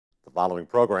The following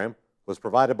program was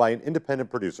provided by an independent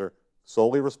producer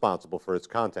solely responsible for its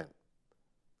content.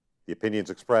 The opinions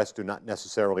expressed do not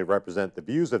necessarily represent the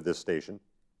views of this station,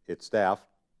 its staff,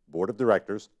 board of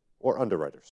directors, or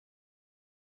underwriters.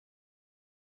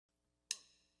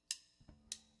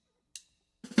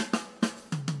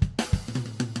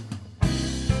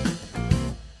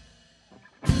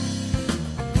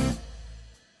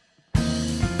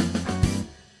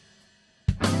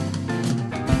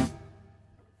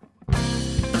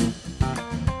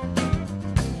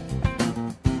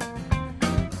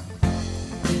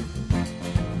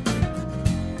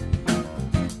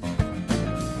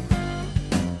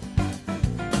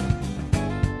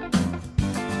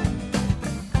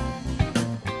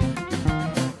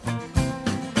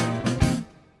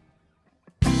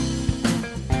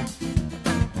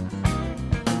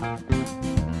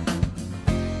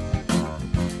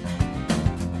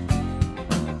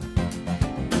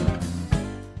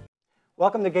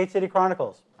 Welcome to Gate City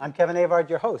Chronicles. I'm Kevin Avard,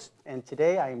 your host, and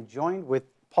today I am joined with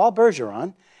Paul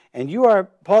Bergeron. And you are,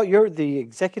 Paul, you're the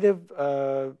executive,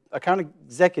 account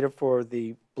executive for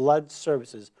the blood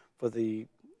services for the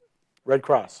Red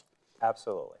Cross.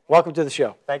 Absolutely. Welcome to the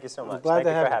show. Thank you so much. Glad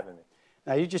Thank you for you. having me.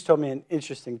 Now, you just told me an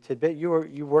interesting tidbit.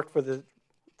 You worked for the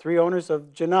three owners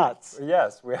of Janot's.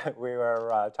 Yes, we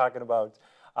were talking about,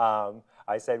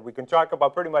 I said, we can talk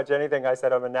about pretty much anything. I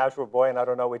said, I'm a Nashua boy, and I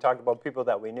don't know, we talked about people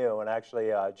that we knew. And actually,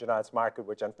 Janot's Market,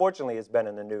 which unfortunately has been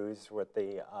in the news with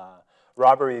the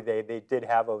robbery they did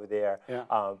have over there. Yeah.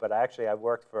 But actually, I've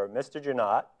worked for Mr.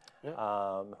 Janot,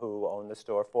 who owned the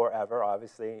store forever,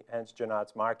 obviously, hence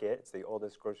Janot's Market. It's the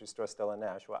oldest grocery store still in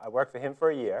Nashua. I worked for him for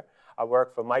a year. I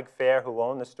worked for Mike Fair, who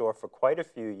owned the store for quite a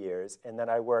few years, and then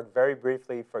I worked very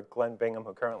briefly for Glenn Bingham,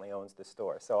 who currently owns the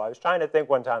store. So I was trying to think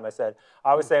one time, I said,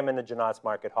 I would say I'm in the Janot's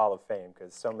Market Hall of Fame,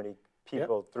 because so many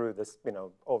people through this,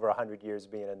 over 100 years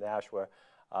being in Nashua,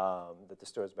 that the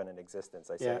store's been in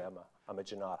existence. I say I'm a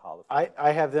Janot Hall of Fame.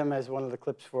 I have them as one of the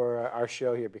clips for our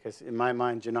show here because in my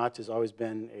mind, Janot's has always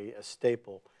been a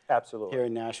staple. Absolutely. Here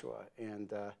in Nashua.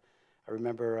 And I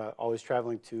remember always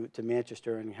traveling to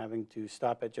Manchester and having to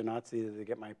stop at Janot's either to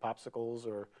get my popsicles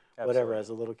or whatever as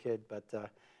a little kid.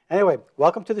 But anyway,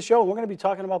 welcome to the show. We're going to be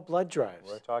talking about blood drives.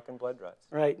 We're talking blood drives.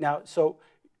 Right. Now, so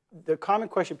the common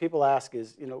question people ask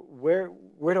is, where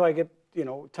do I get,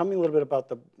 tell me a little bit about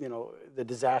the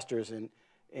disasters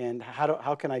and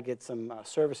how can I get some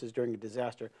services during a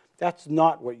disaster. That's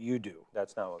not what you do.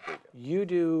 That's not what we do. You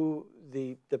do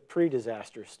the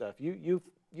pre-disaster stuff. You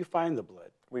find the blood.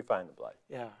 We find the blood.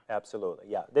 Yeah. Absolutely,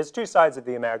 yeah. There's two sides of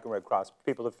the American Red Cross.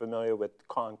 People are familiar with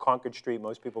Concord Street.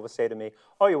 Most people will say to me,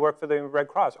 oh, you work for the Red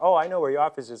Cross. Oh, I know where your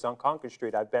office is on Concord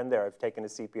Street. I've been there. I've taken a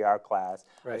CPR class.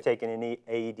 Right. I've taken an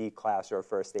AED class or a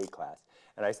first aid class.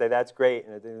 And I say, that's great,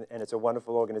 and it's a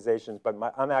wonderful organization, but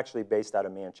I'm actually based out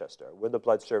of Manchester. We're the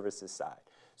blood services side.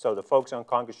 So the folks on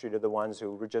Concord Street are the ones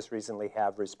who just recently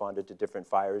have responded to different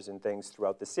fires and things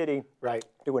throughout the city. Right.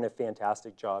 Doing a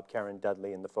fantastic job. Karen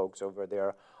Dudley and the folks over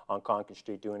there on Concord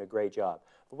Street doing a great job.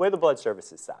 But we're the blood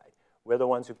services side. We're the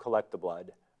ones who collect the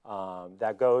blood.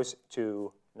 That goes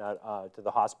to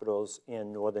the hospitals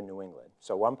in northern New England.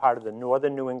 So one part of the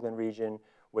northern New England region,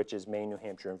 which is Maine, New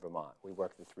Hampshire, and Vermont. We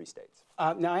work in 3 states.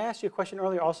 Now, I asked you a question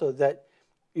earlier also that,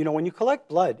 when you collect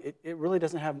blood, it really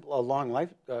doesn't have a long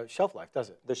shelf life, does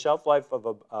it? The shelf life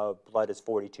of blood is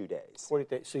 42 days. 40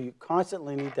 days. So you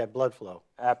constantly need that blood flow.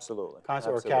 Absolutely.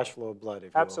 Or cash flow of blood, if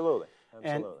you will. Absolutely.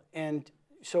 Absolutely. And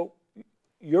so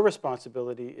your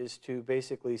responsibility is to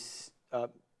basically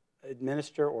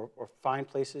administer or find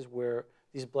places where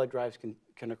these blood drives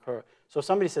can occur. So if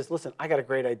somebody says, listen, I got a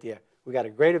great idea. We got a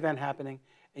great event happening,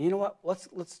 and you know what?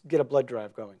 Let's get a blood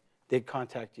drive going. They'd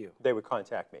contact you. They would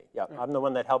contact me, yeah. Right. I'm the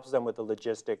one that helps them with the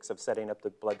logistics of setting up the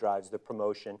blood drives, the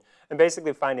promotion, and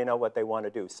basically finding out what they want to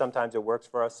do. Sometimes it works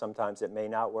for us, sometimes it may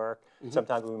not work. Mm-hmm.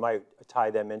 Sometimes we might tie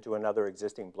them into another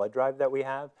existing blood drive that we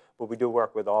have, but we do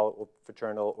work with all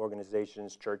fraternal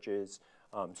organizations, churches,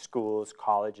 schools,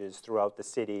 colleges throughout the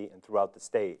city and throughout the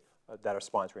state that are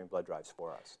sponsoring blood drives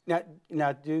for us.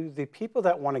 Now, do the people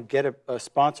that want to get a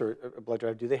sponsor a blood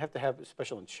drive, do they have to have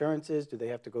special insurances? Do they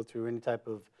have to go through any type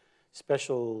of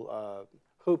special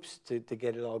hoops to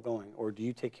get it all going, or do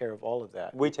you take care of all of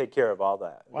that? We take care of all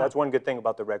that. Wow. That's one good thing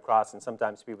about the Red Cross, and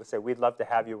sometimes people say, we'd love to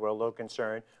have you, we're a little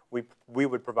concerned. We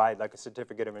would provide like a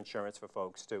certificate of insurance for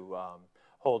folks to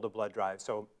hold a blood drive.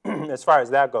 So as far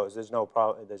as that goes, there's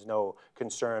no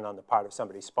concern on the part of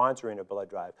somebody sponsoring a blood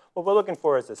drive. What we're looking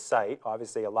for is a site,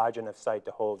 obviously a large enough site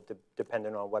to hold,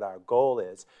 depending on what our goal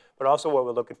is, but also what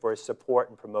we're looking for is support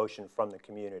and promotion from the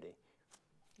community.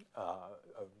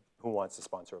 who wants to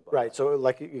sponsor a blood Right. drive. So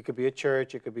like it could be a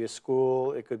church, it could be a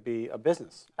school, it could be a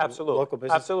business. Absolutely. Local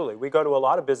business. Absolutely. We go to a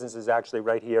lot of businesses actually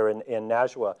right here in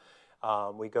Nashua.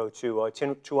 We go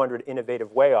to 200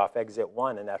 Innovative Way off Exit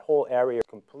 1, and that whole area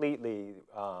completely,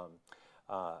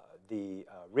 the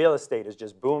real estate is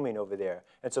just booming over there.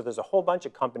 And so there's a whole bunch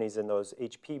of companies in those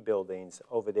HP buildings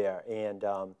over there. And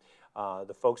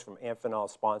the folks from Amphenol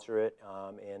sponsor it.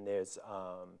 And there's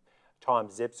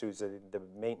Tom Zips, who's the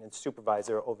maintenance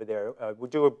supervisor over there. We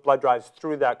do blood drives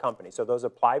through that company. So those are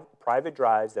private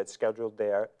drives that's scheduled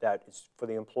there, that is for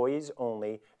the employees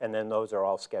only, and then those are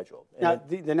all scheduled. And Now,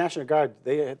 the National Guard,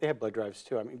 they have blood drives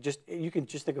too. I mean, you can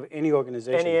just think of any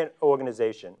organization. any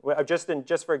organization. Well, just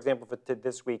for example, for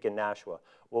this week in Nashua,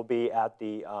 we'll be at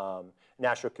the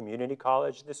Nashua Community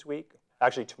College this week.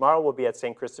 Actually, tomorrow we'll be at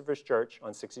St. Christopher's Church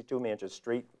on 62 Manchester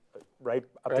Street, right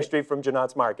up the street from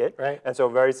Janot's Market. Right. And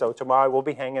so so tomorrow we'll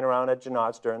be hanging around at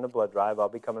Janot's during the blood drive. I'll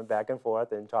be coming back and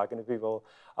forth and talking to people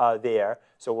there.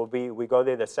 So we go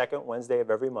there the second Wednesday of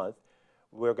every month.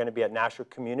 We're going to be at Nashua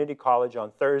Community College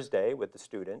on Thursday with the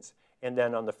students. And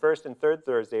then on the first and third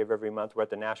Thursday of every month, we're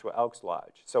at the Nashua Elks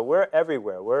Lodge. So we're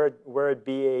everywhere. We're at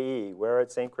BAE. We're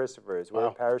at St. Christopher's. We're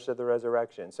at Parish of the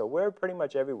Resurrection. So we're pretty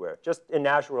much everywhere. Just in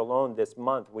Nashua alone this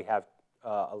month, we have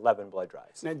 11 blood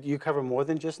drives. Now, do you cover more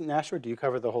than just Nashua? Do you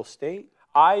cover the whole state?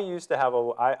 I used to have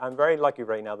I'm very lucky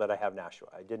right now that I have Nashua.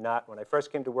 I did not, when I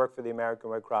first came to work for the American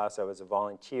Red Cross, I was a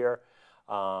volunteer.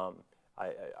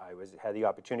 I had the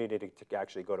opportunity to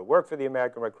actually go to work for the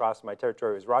American Red Cross. My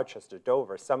territory was Rochester,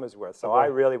 Dover, Somersworth, so I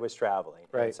really was traveling.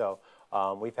 Right. And so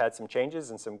we've had some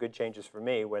changes and some good changes for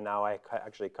me, where now I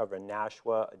actually cover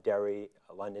Nashua, Derry,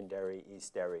 Londonderry,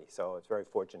 East Derry. So it's very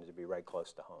fortunate to be right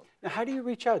close to home. Now, how do you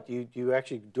reach out? Do you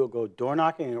actually go door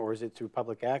knocking, or is it through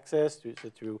public access? Is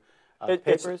it through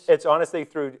papers? It's honestly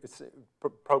through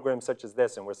programs such as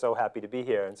this, and we're so happy to be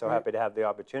here and so happy to have the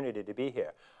opportunity to be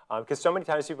here. Because so many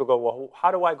times people go, well,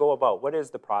 how do I go about? What is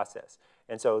the process?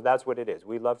 And so that's what it is.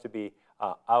 We love to be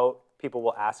out. People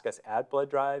will ask us at blood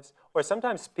drives, or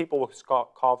sometimes people will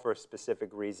call for a specific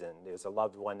reason. There's a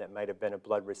loved one that might have been a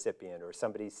blood recipient, or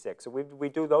somebody's sick. So we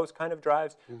do those kind of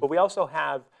drives, but we also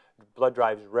have blood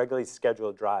drives, regularly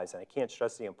scheduled drives, and I can't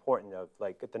stress the importance of,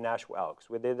 like at the Nashua Elks.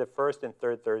 We're there the first and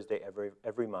third Thursday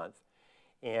every month,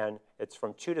 and it's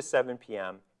from 2 to 7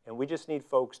 p.m., and we just need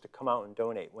folks to come out and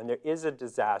donate. When there is a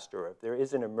disaster, if there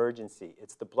is an emergency,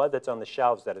 it's the blood that's on the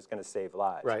shelves that is going to save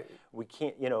lives. Right. We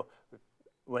can't,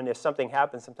 when there's something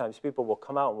happens, sometimes people will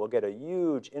come out and we'll get a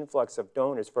huge influx of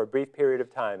donors for a brief period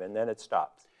of time, and then it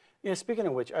stops. Yeah, speaking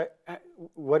of which,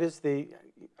 what is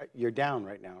you're down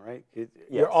right now, right?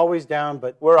 You're always down,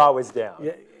 but we're always down.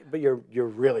 Yeah, but you're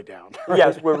really down. Right?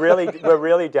 Yes, we're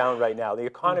really down right now. The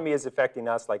economy is affecting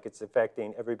us like it's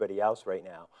affecting everybody else right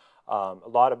now. A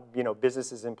lot of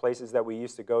businesses and places that we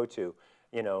used to go to,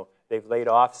 they've laid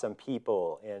off some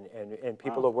people, and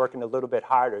people are working a little bit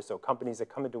harder. So companies are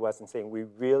coming to us and saying, we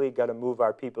really got to move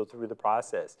our people through the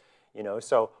process.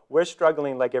 So we're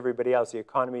struggling like everybody else. The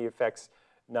economy affects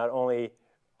not only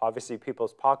obviously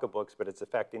people's pocketbooks, but it's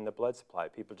affecting the blood supply.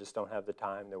 People just don't have the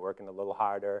time. They're working a little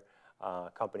harder.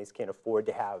 Companies can't afford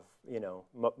to have,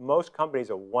 most companies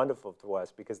are wonderful to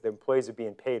us because their employees are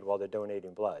being paid while they're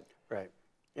donating blood. Right.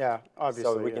 Yeah,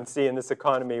 obviously. So we can see in this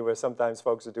economy where sometimes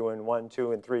folks are doing 1,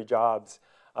 2, and 3 jobs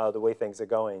the way things are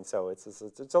going. So it's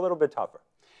a little bit tougher.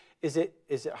 Is it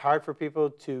hard for people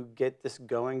to get this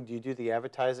going? Do you do the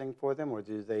advertising for them, or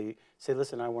do they say,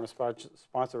 listen, I want to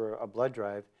sponsor a blood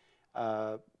drive?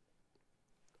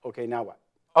 Okay, now what?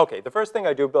 Okay, the first thing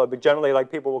I do, but generally,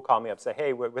 like, people will call me up and say,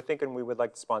 hey, we're thinking we would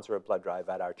like to sponsor a blood drive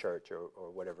at our church,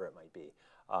 or whatever it might be,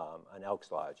 an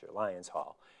Elks Lodge or Lions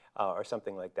Hall, or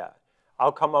something like that.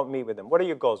 I'll come out and meet with them. What are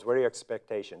your goals? What are your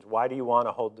expectations? Why do you want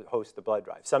to host the blood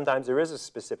drive? Sometimes there is a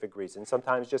specific reason.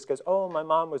 Sometimes just because, oh, my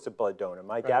mom was a blood donor,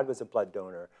 my dad was a blood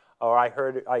donor, or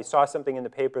I saw something in the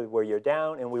paper where you're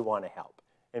down and we want to help.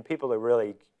 And people are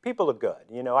good.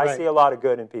 I see a lot of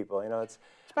good in people.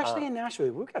 Especially in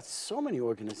Nashua. We've got so many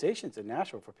organizations in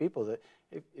Nashua for people that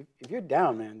if you're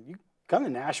down, man, you come to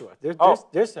Nashua.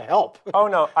 There's the help. Oh,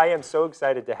 no, I am so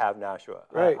excited to have Nashua.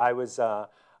 Right. I was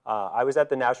at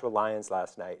the Nashua Lions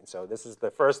last night, and so this is the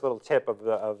first little tip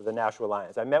of the Nashua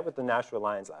Lions. I met with the Nashua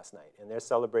Lions last night, and they're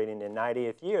celebrating their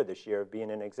 90th year this year of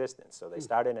being in existence. So they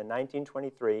started in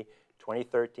 1923,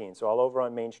 2013. So all over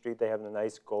on Main Street, they have the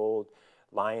nice gold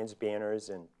Lions banners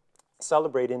and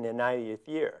celebrating their 90th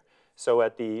year. So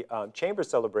at the chamber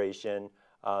celebration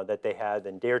that they had,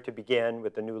 and Dare to Begin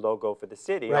with the new logo for the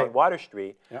city on Water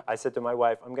Street, I said to my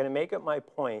wife, I'm going to make it my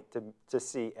point to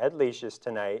see Ed Leicius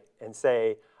tonight and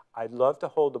say, I'd love to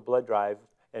hold a blood drive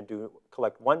and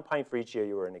collect 1 pint for each year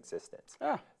you were in existence.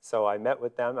 Ah. So I met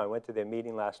with them. I went to their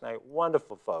meeting last night.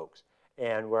 Wonderful folks.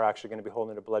 And we're actually going to be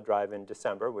holding a blood drive in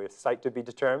December. We're site to be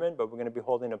determined, but we're going to be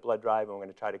holding a blood drive, and we're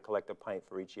going to try to collect a pint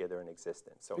for each year they're in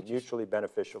existence. So mutually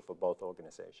beneficial for both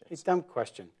organizations. It's a dumb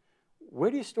question.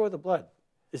 Where do you store the blood?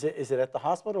 Is it at the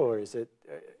hospital, or is it?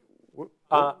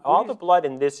 All the blood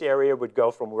in this area would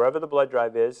go from wherever the blood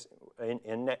drive is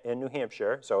in New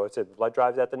Hampshire. So it's a blood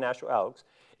drive at the National Elks.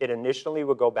 It initially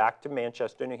would go back to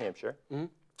Manchester, New Hampshire.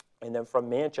 And then from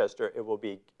Manchester, it will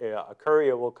be, a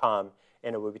courier will come,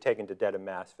 and it will be taken to Dedham,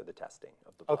 Mass for the testing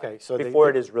of the blood. Okay, so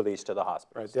before it is released to the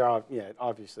hospital. Right, yeah, it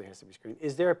obviously has to be screened.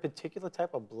 Is there a particular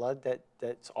type of blood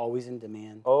that's always in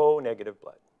demand? O negative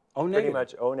blood. O negative? Pretty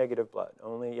much O negative blood.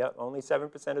 Only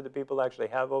 7% of the people actually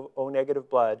have O negative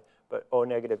blood, but O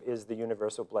negative is the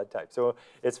universal blood type. So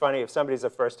it's funny, if somebody's a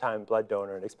first-time blood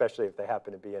donor, and especially if they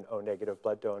happen to be an O negative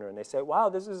blood donor, and they say, wow,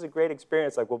 this is a great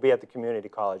experience, like we'll be at the community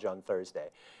college on Thursday.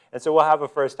 And so we'll have a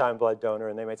first-time blood donor,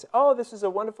 and they might say, oh, this is a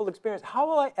wonderful experience. How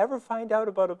will I ever find out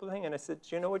about a thing? And I said,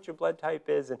 do you know what your blood type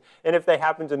is? And if they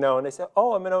happen to know, and they say,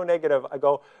 oh, I'm an O negative, I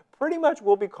go, pretty much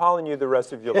we'll be calling you the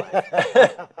rest of your life.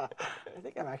 I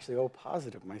think I'm actually O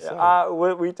positive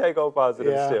myself. We take O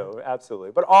positives too,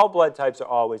 absolutely. But all blood types are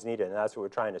always needed, and that's what we're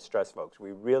trying to stress, folks.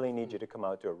 We really need you to come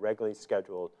out to a regularly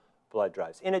scheduled blood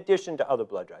drives, in addition to other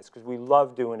blood drives, because we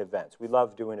love doing events. We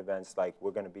love doing events like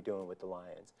we're going to be doing with the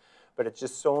Lions. But it's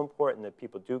just so important that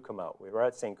people do come out. We were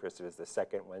at St. Christopher's the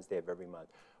second Wednesday of every month.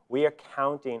 We are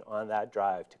counting on that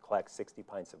drive to collect 60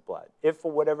 pints of blood. If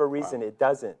for whatever reason it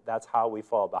doesn't, that's how we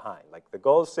fall behind. Like the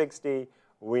goal is 60,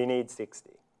 we need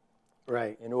 60.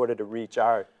 Right. In order to reach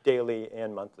our daily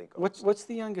and monthly goals. What's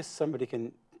the youngest somebody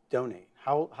can donate?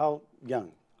 How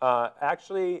young?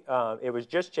 Actually, it was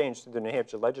just changed through the New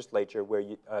Hampshire legislature where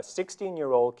a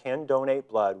 16-year-old can donate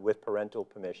blood with parental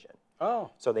permission.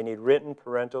 Oh. So they need written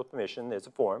parental permission. There's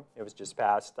a form. It was just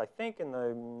passed, I think, in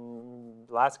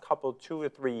the last 2 or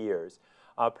 3 years.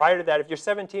 Prior to that, if you're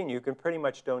 17, you can pretty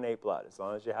much donate blood as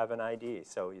long as you have an ID,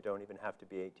 so you don't even have to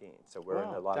be 18. So we're in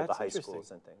a lot of the high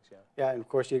schools and things, yeah. Yeah, and of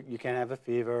course you can't have a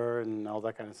fever and all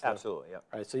that kind of stuff. Absolutely, yeah.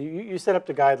 All right, so you set up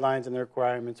the guidelines and the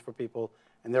requirements for people,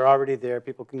 and they're already there.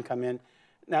 People can come in.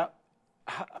 Now,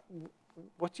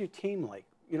 what's your team like?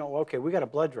 You know, okay, we got a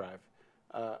blood drive.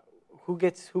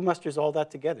 Who musters all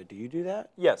that together? Do you do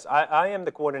that? Yes, I am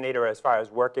the coordinator as far as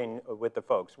working with the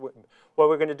folks. What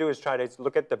we're going to do is try to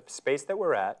look at the space that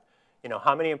we're at, you know,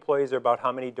 how many employees are about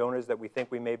how many donors that we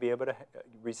think we may be able to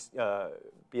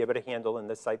handle in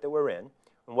the site that we're in,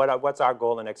 and what's our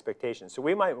goal and expectation. So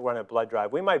we might run a blood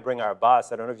drive. We might bring our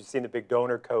bus. I don't know if you've seen the big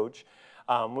donor coach.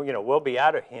 You know, we'll be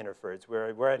out of Hannaford's.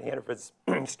 We're at Hannaford's,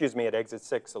 excuse me, at exit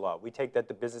 6 a lot. We take that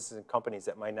to businesses and companies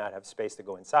that might not have space to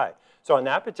go inside. So on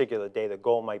that particular day, the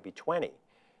goal might be 20,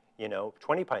 you know,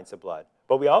 20 pints of blood.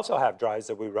 But we also have drives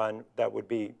that we run that would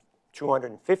be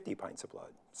 250 pints of blood,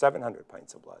 700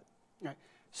 pints of blood. Right.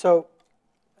 So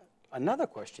another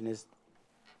question is,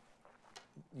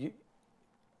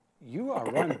 you are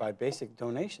run by basic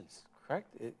donations,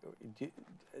 correct?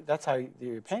 That's how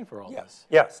you're paying for all this.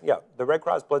 Yes, yeah. The Red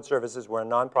Cross Blood Services, we're a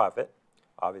nonprofit,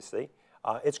 obviously.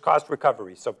 It's cost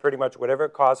recovery, so pretty much whatever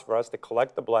it costs for us to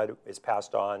collect the blood is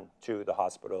passed on to the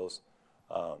hospitals,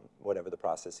 whatever the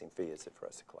processing fee is for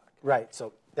us to collect. Right,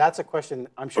 so that's a question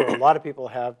I'm sure a lot of people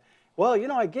have. Well, you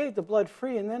know, I gave the blood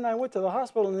free, and then I went to the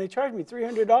hospital, and they charged me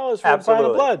 $300 for a pint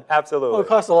of blood. Absolutely. Well, it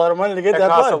costs a lot of money to get that blood.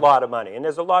 It costs a lot of money, and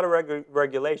there's a lot of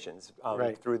regulations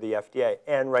right. through the FDA,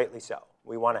 and rightly so.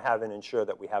 We want to have and ensure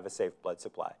that we have a safe blood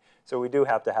supply. So we do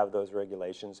have to have those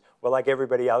regulations. Well, like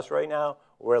everybody else right now,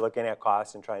 we're looking at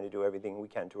costs and trying to do everything we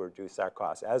can to reduce our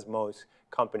costs, as most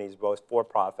companies, both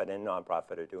for-profit and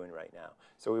nonprofit, are doing right now.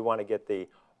 So we want to get the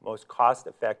most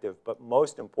cost-effective, but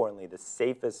most importantly, the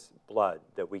safest blood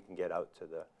that we can get out to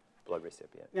the blood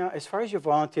recipient. Now, as far as your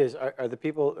volunteers, are the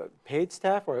people paid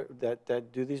staff or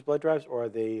that do these blood drives, or are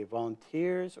they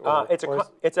volunteers? Or,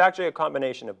 it's actually a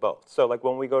combination of both. So like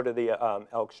when we go to the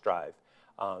Elks Drive,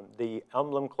 the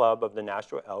Emblem Club of the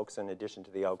Nashua Elks, in addition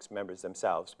to the Elks members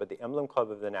themselves, but the Emblem Club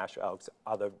of the Nashua Elks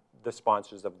are the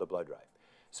sponsors of the blood drive.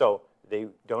 So they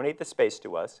donate the space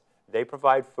to us. They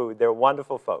provide food. They're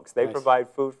wonderful folks. They provide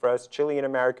food for us, Chilean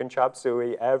American chop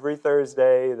suey, every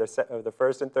Thursday, the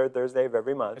first and third Thursday of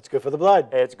every month. It's good for the blood.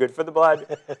 It's good for the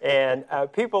blood, and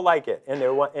people like it, and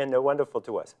they're wonderful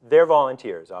to us. They're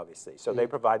volunteers, obviously, so they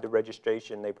provide the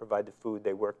registration, they provide the food,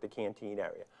 they work the canteen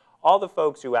area. All the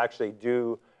folks who actually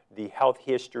do the health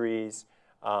histories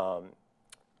of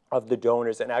the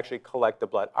donors and actually collect the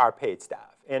blood are paid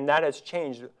staff, and that has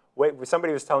changed.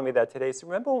 Somebody was telling me that today. So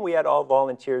remember when we had all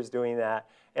volunteers doing that,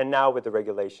 and now with the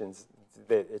regulations,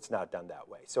 it's not done that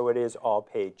way. So it is all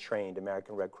paid, trained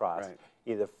American Red Cross, Right.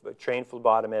 either trained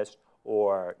phlebotomists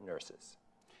or nurses.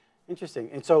 Interesting.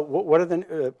 And so what are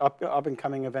the up and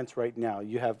coming events right now?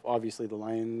 You have obviously the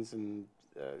Lions and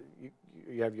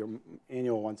you have your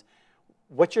annual ones.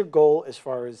 What's your goal as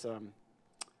far as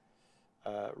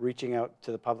reaching out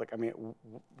to the public? I mean,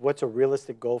 what's a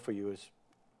realistic goal for you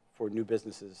for new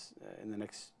businesses in the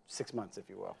next 6 months, if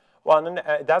you will? Well, and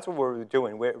then, that's what we're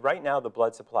doing. Right now, the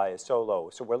blood supply is so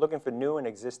low, so we're looking for new and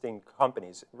existing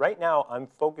companies. Right now, I'm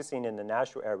focusing in the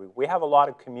Nashua area. We have a lot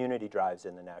of community drives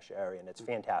in the Nashua area, and it's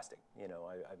fantastic. You know,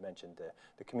 I mentioned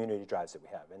the community drives that we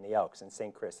have, and the Elks, and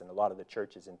St. Chris, and a lot of the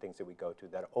churches and things that we go to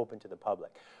that are open to the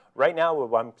public. Right now,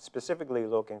 what I'm specifically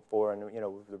looking for, and you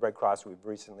know, the Red Cross, we've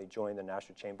recently joined the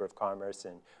National Chamber of Commerce,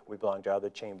 and we belong to other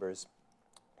chambers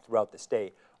throughout the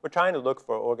state. We're trying to look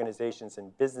for organizations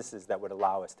and businesses that would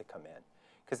allow us to come in.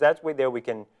 Because that's where we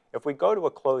can, if we go to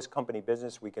a closed company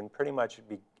business, we can pretty much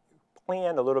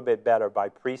plan a little bit better by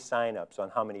pre-sign-ups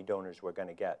on how many donors we're going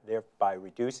to get, thereby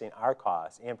reducing our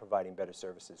costs and providing better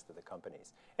services to the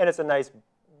companies. And it's a nice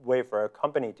way for a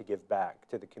company to give back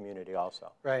to the community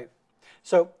also. Right.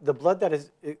 So the blood that is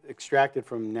extracted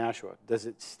from Nashua, does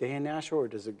it stay in Nashua or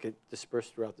does it get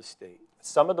dispersed throughout the state?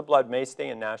 Some of the blood may stay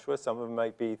in Nashua, some of it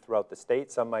might be throughout the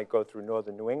state, some might go through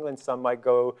northern New England, some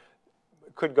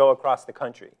could go across the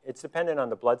country. It's dependent on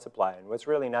the blood supply. And what's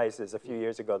really nice is a few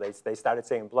years ago they started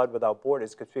saying blood without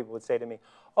borders because people would say to me,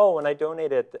 oh, when I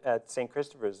donated at St.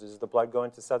 Christopher's, is the blood going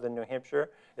to southern New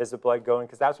Hampshire? Is the blood going,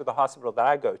 because that's what the hospital that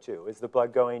I go to. Is the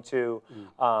blood going to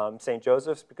St.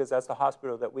 Joseph's? Because that's the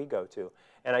hospital that we go to.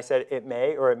 And I said, it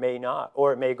may or it may not,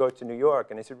 or it may go to New York.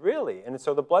 And they said, really? And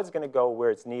so the blood's going to go where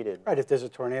it's needed. Right, if there's a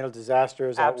tornado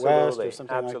disaster out west or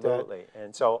something like that. Absolutely.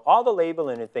 And so all the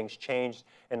labeling and things changed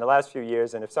in the last few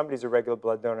years. And if somebody's a regular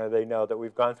blood donor, they know that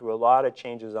we've gone through a lot of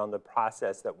changes on the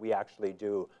process that we actually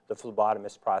do, the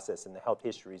phlebotomist process and the health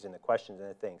histories and the questions and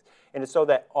the things. And it's so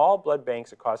that all blood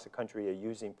banks across the country are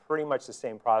using pretty much the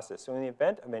same process. So in the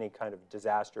event of any kind of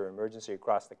disaster or emergency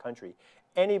across the country,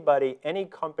 anybody, any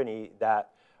company that,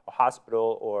 a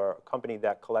hospital or a company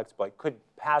that collects blood could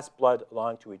pass blood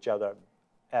along to each other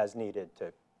as needed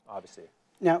to, obviously.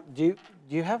 Now, do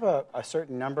you have a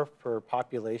certain number per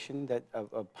population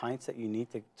of pints that you need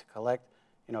to collect?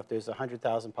 You know, if there's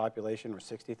 100,000 population or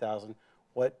 60,000,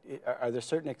 are there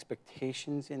certain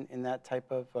expectations in that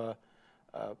type of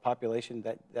population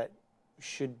that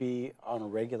should be on a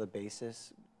regular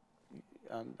basis?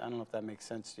 I don't know if that makes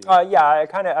sense to you. Yeah,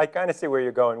 I kind of see where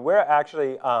you're going. We're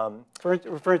actually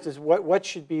for instance, what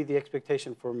should be the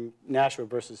expectation from Nashua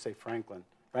versus say Franklin?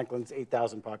 Franklin's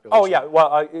 8,000 population. Oh yeah,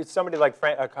 well, it's somebody like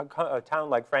a town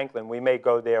like Franklin. We may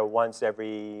go there once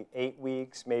every 8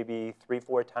 weeks, maybe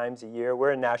 3-4 times a year.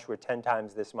 We're in Nashua 10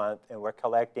 times this month, and we're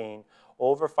collecting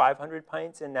over 500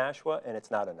 pints in Nashua, and it's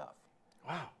not enough.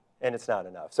 Wow. And it's not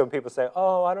enough. Some people say,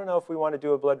 oh, I don't know if we want to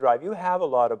do a blood drive. You have a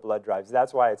lot of blood drives.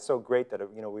 That's why it's so great that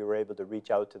we were able to reach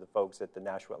out to the folks at the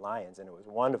Nashua Lions, and it was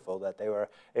wonderful that they were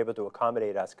able to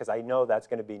accommodate us, because I know that's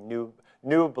going to be new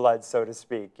blood, so to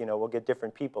speak. You know, we'll get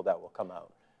different people that will come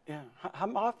out. Yeah.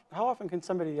 How often can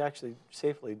somebody actually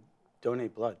safely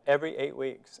donate blood? Every 8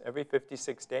 weeks, every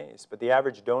 56 days. But the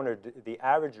average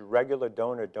regular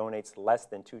donor donates less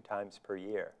than 2 times per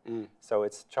year. So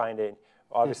it's trying to.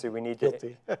 Obviously, we need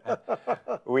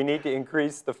to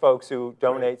increase the folks who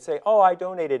donate. Right. Say, oh, I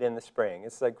donated in the spring.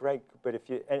 It's like, great, but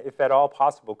if at all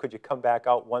possible, could you come back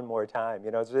out one more time?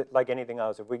 You know, it's like anything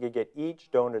else. If we could get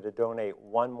each donor to donate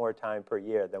one more time per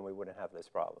year, then we wouldn't have this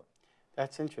problem.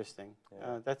 That's interesting.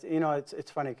 Yeah.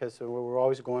 It's funny because we're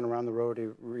always going around the road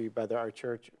by our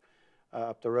church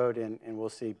up the road, and we'll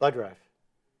see blood drive.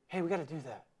 Hey, we got to do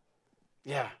that.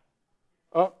 Yeah.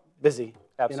 Oh, busy.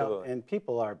 Absolutely. And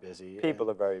people are busy.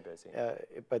 People are very busy.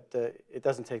 But it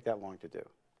doesn't take that long to do.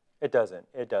 It doesn't.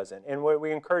 It doesn't. And we're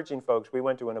encouraging folks. We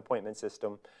went to an appointment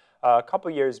system a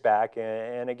couple years back,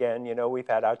 and again, we've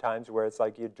had our times where it's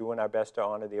like you're doing our best to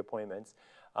honor the appointments.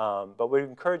 But we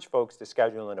encourage folks to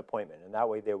schedule an appointment, and that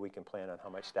way there we can plan on how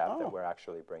much staff that we're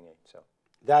actually bringing. So.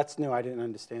 That's new. I didn't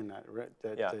understand that.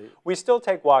 Yeah. We still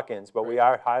take walk-ins, but we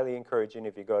are highly encouraging.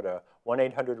 If you go to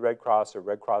 1-800-RED-CROSS or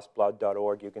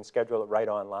redcrossblood.org, you can schedule it right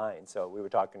online. So we were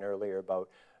talking earlier about,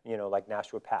 like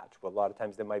Nashua Patch. Well, a lot of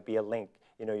times there might be a link.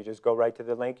 You just go right to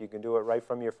the link. You can do it right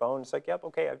from your phone. It's like, yep,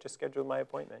 okay, I've just scheduled my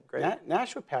appointment. Great.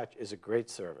 Nashua Patch is a great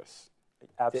service.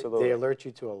 Absolutely. They alert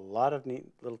you to a lot of neat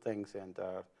little things, and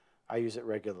I use it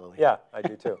regularly. Yeah, I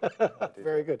do too.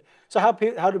 Very good. So how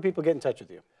do people get in touch with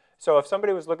you? So if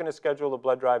somebody was looking to schedule a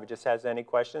blood drive and just has any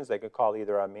questions, they could call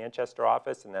either our Manchester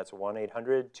office, and that's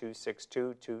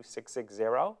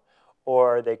 1-800-262-2660,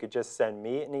 or they could just send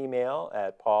me an email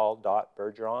at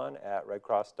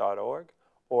paul.bergeron@redcross.org,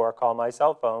 or call my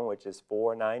cell phone, which is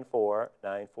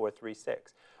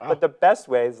 494-9436. Wow. But the best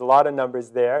way, there's a lot of numbers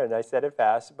there, and I said it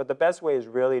fast, but the best way is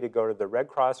really to go to the Red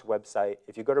Cross website.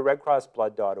 If you go to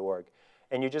redcrossblood.org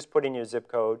and you just put in your zip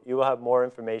code, you will have more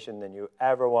information than you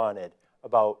ever wanted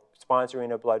about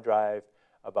sponsoring a blood drive,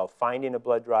 about finding a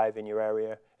blood drive in your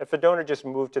area. If a donor just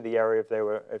moved to the area, if they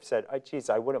have said, oh, geez,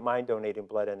 I wouldn't mind donating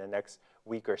blood in the next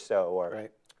week or so, or,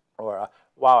 Right. or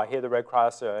wow, I hear the Red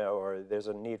Cross, or there's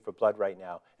a need for blood right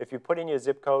now. If you put in your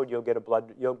zip code, you'll get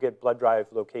blood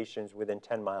drive locations within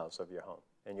 10 miles of your home,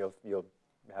 and you'll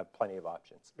have plenty of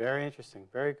options. Very interesting.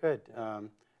 Very good.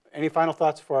 Any final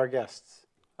thoughts for our guests?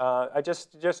 I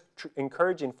just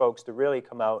encouraging folks to really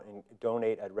come out and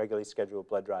donate at regularly scheduled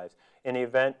blood drives. In the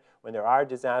event when there are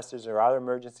disasters or other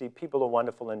emergency, people are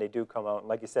wonderful and they do come out. And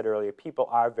like you said earlier, people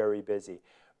are very busy.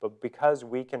 But because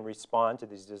we can respond to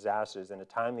these disasters in a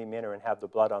timely manner and have the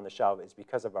blood on the shelf, it's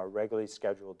because of our regularly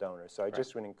scheduled donors. So I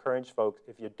just would encourage folks,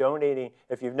 if you're donating,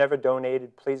 if you've never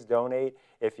donated, please donate.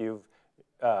 If you're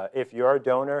a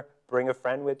donor, bring a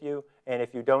friend with you. And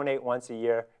if you donate once a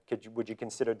year, would you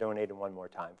consider donating one more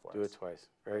time for us? Do it twice.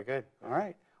 Very good. All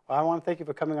right. Well, I want to thank you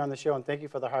for coming on the show, and thank you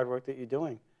for the hard work that you're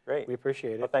doing. Great. We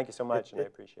appreciate it. Well, thank you so much, and I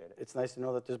appreciate it. It's nice to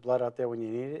know that there's blood out there when you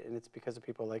need it, and it's because of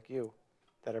people like you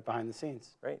that are behind the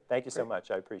scenes. Great. Thank you so much.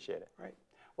 I appreciate it. Right.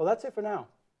 Well, that's it for now.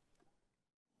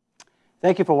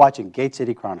 Thank you for watching Gate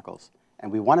City Chronicles, and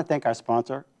we want to thank our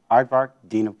sponsor, Avard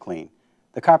Dean of Clean,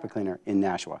 the carpet cleaner in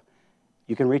Nashua.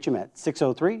 You can reach him at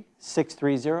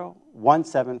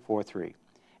 603-630-1743.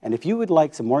 And if you would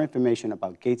like some more information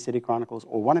about Gate City Chronicles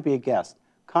or want to be a guest,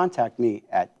 contact me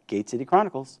at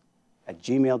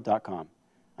gatecitychronicles@gmail.com.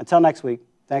 Until next week,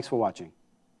 thanks for watching.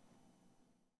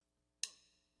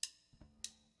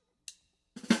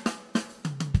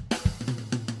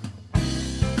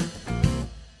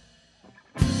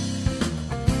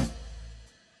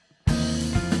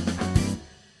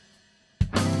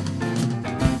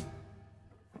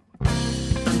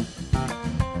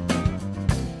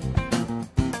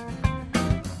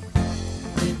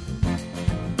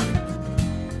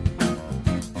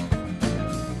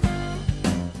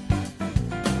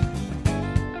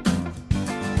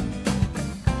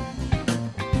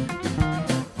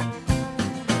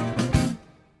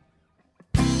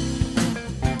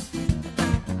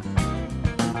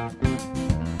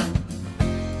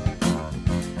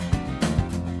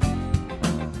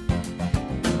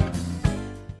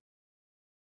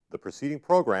 The preceding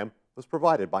program was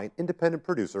provided by an independent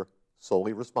producer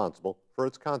solely responsible for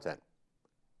its content.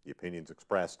 The opinions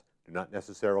expressed do not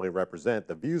necessarily represent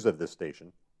the views of this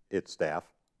station, its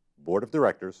staff, board of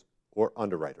directors, or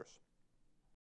underwriters.